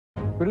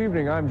Good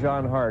evening, I'm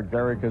John Hart.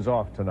 Derek is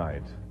off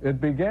tonight.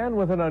 It began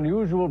with an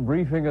unusual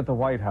briefing at the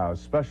White House.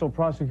 Special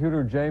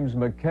Prosecutor James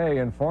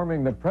McKay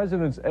informing the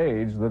president's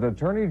aides that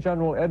Attorney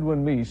General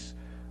Edwin Meese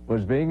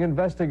was being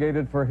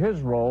investigated for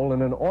his role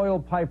in an oil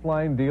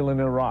pipeline deal in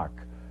Iraq.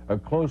 A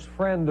close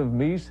friend of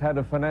Meese had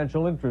a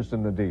financial interest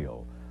in the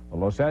deal. The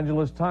Los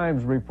Angeles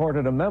Times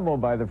reported a memo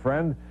by the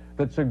friend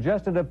that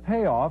suggested a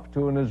payoff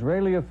to an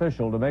Israeli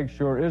official to make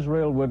sure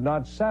Israel would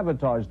not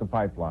sabotage the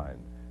pipeline.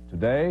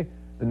 Today,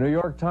 the New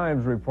York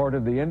Times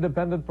reported the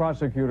independent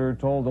prosecutor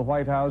told the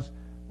White House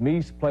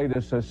Meese played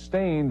a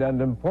sustained and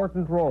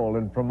important role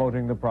in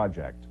promoting the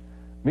project.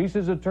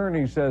 Meese's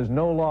attorney says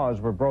no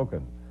laws were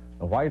broken.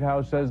 The White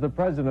House says the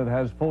president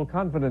has full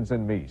confidence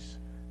in Meese.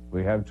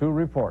 We have two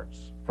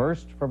reports.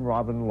 First, from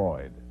Robin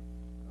Lloyd.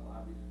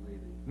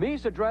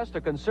 Meese addressed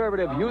a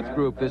conservative youth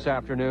group this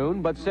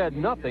afternoon, but said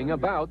nothing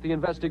about the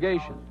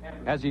investigation.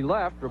 As he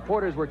left,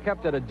 reporters were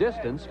kept at a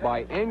distance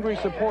by angry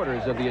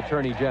supporters of the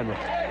Attorney General.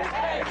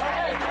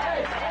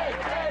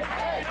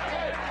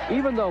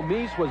 Even though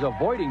Meese was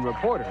avoiding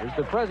reporters,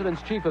 the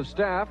president's chief of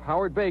staff,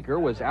 Howard Baker,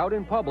 was out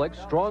in public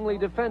strongly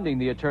defending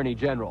the Attorney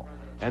General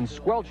and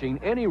squelching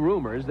any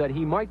rumors that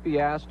he might be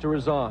asked to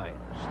resign.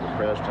 The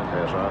president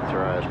has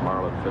authorized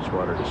Marlon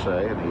Fitzwater to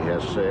say, and he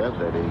has said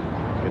that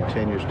he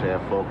continues to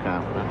have full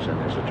confidence in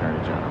his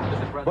Attorney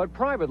General. But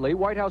privately,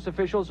 White House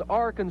officials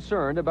are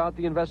concerned about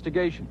the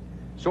investigation.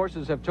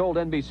 Sources have told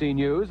NBC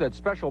News that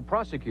Special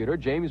Prosecutor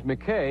James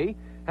McKay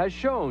has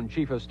shown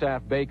Chief of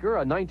Staff Baker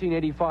a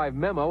 1985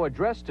 memo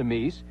addressed to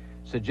Meese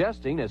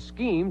suggesting a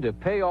scheme to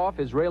pay off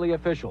Israeli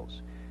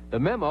officials. The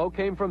memo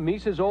came from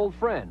Meese's old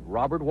friend,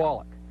 Robert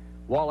Wallach.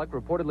 Wallach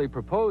reportedly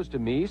proposed to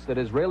Meese that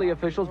Israeli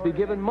officials be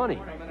given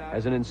money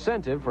as an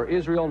incentive for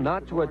Israel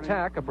not to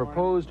attack a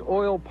proposed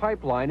oil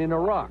pipeline in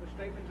Iraq,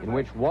 in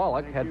which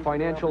Wallach had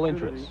financial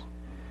interests.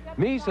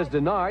 Meese has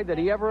denied that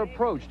he ever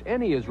approached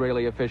any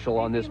Israeli official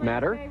on this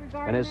matter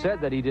and has said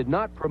that he did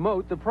not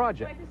promote the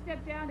project.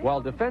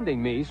 While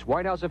defending Meese,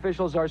 White House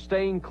officials are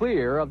staying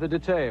clear of the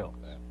details.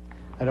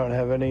 I don't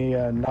have any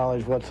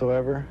knowledge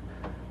whatsoever.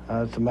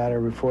 It's a matter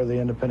before the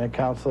independent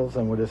counsels,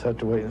 and we'll just have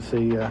to wait and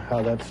see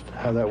how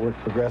that work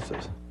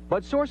progresses.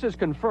 But sources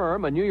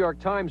confirm a New York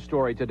Times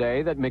story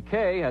today that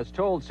McKay has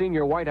told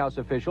senior White House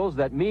officials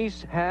that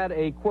Meese had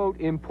a, quote,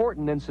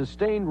 important and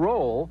sustained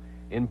role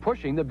in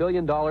pushing the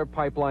billion-dollar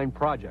pipeline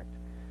project.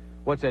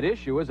 What's at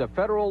issue is a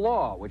federal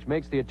law which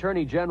makes the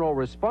Attorney General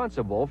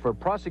responsible for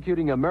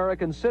prosecuting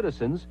American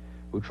citizens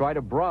who try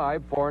to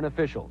bribe foreign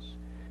officials.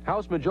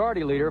 House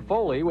Majority Leader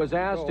Foley was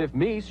asked if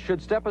Meese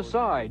should step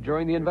aside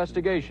during the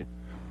investigation.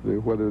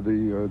 Whether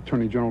the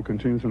Attorney General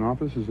continues in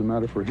office is a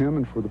matter for him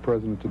and for the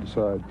President to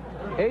decide.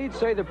 Aides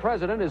say the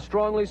President is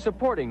strongly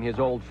supporting his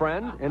old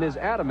friend and is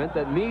adamant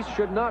that Meese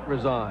should not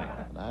resign.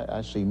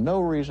 I see no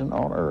reason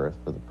on earth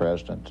for the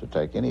President to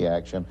take any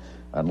action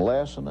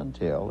unless and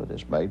until it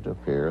is made to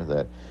appear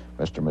that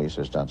Mr. Meese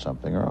has done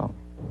something wrong.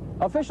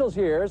 Officials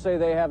here say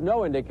they have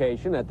no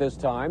indication at this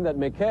time that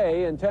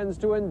McKay intends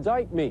to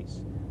indict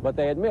Meese, but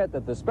they admit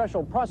that the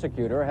special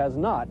prosecutor has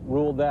not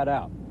ruled that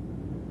out.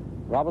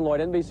 Robin Lloyd,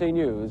 NBC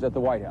News at the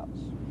White House.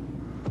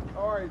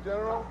 All right,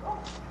 General.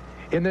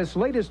 In this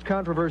latest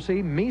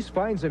controversy, Meese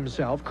finds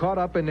himself caught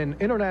up in an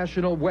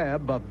international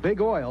web of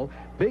big oil,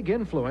 big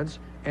influence,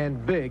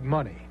 and big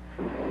money.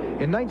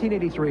 In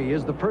 1983,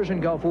 as the Persian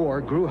Gulf War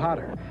grew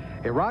hotter,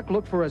 Iraq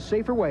looked for a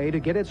safer way to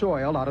get its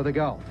oil out of the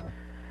Gulf.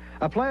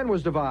 A plan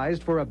was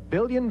devised for a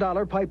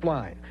billion-dollar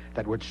pipeline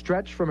that would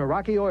stretch from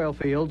Iraqi oil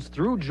fields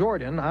through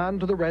Jordan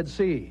onto the Red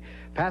Sea,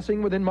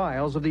 passing within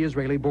miles of the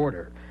Israeli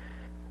border.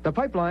 The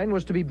pipeline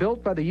was to be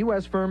built by the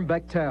U.S. firm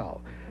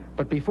Bechtel.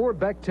 But before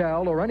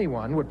Bechtel or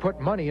anyone would put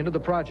money into the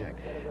project,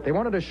 they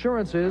wanted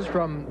assurances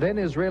from then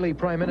Israeli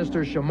Prime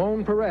Minister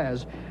Shimon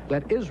Peres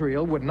that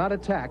Israel would not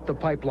attack the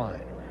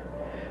pipeline.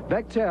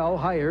 Bechtel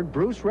hired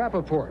Bruce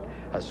Rappaport,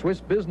 a Swiss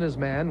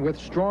businessman with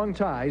strong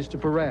ties to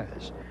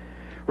Peres.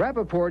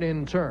 Rappaport,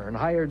 in turn,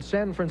 hired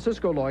San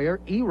Francisco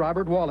lawyer E.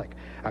 Robert Wallach,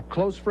 a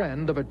close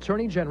friend of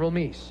Attorney General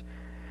Meese.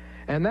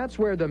 And that's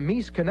where the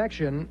Meese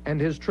connection and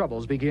his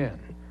troubles begin.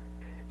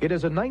 It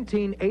is a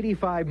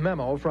 1985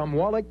 memo from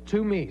Wallach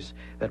to Meese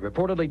that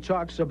reportedly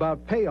talks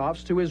about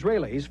payoffs to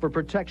Israelis for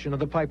protection of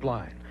the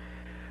pipeline.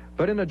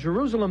 But in a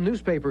Jerusalem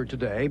newspaper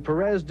today,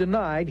 Peres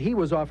denied he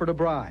was offered a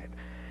bribe.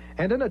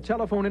 And in a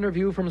telephone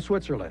interview from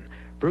Switzerland,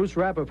 Bruce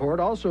Rappaport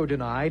also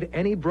denied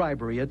any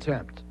bribery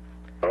attempt.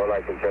 All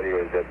I can tell you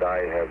is that I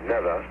have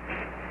never,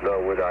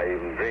 nor would I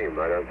even dream,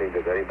 I don't think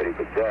that anybody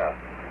could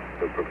dare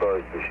to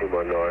propose to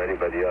Shimon or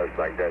anybody else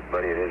like that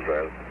money in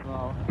Israel.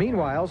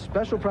 Meanwhile,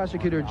 Special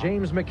Prosecutor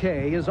James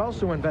McKay is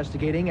also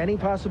investigating any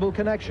possible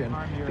connection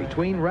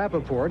between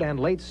Rappaport and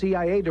late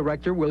CIA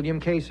Director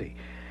William Casey,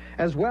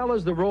 as well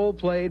as the role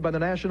played by the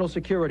National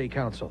Security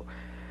Council.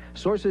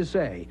 Sources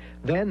say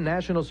then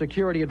National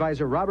Security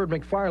Advisor Robert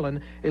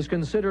McFarlane is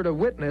considered a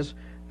witness,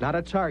 not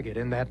a target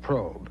in that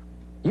probe.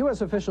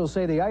 U.S. officials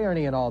say the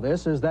irony in all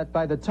this is that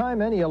by the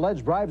time any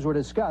alleged bribes were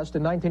discussed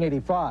in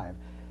 1985,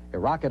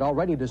 Iraq had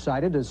already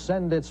decided to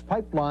send its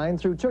pipeline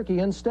through Turkey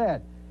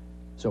instead.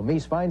 So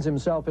Meese finds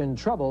himself in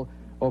trouble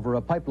over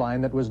a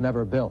pipeline that was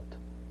never built.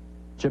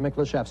 Jim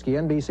Miklaszewski,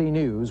 NBC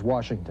News,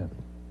 Washington.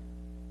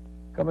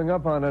 Coming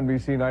up on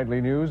NBC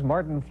Nightly News,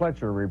 Martin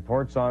Fletcher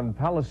reports on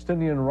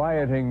Palestinian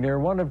rioting near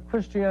one of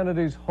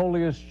Christianity's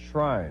holiest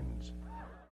shrines.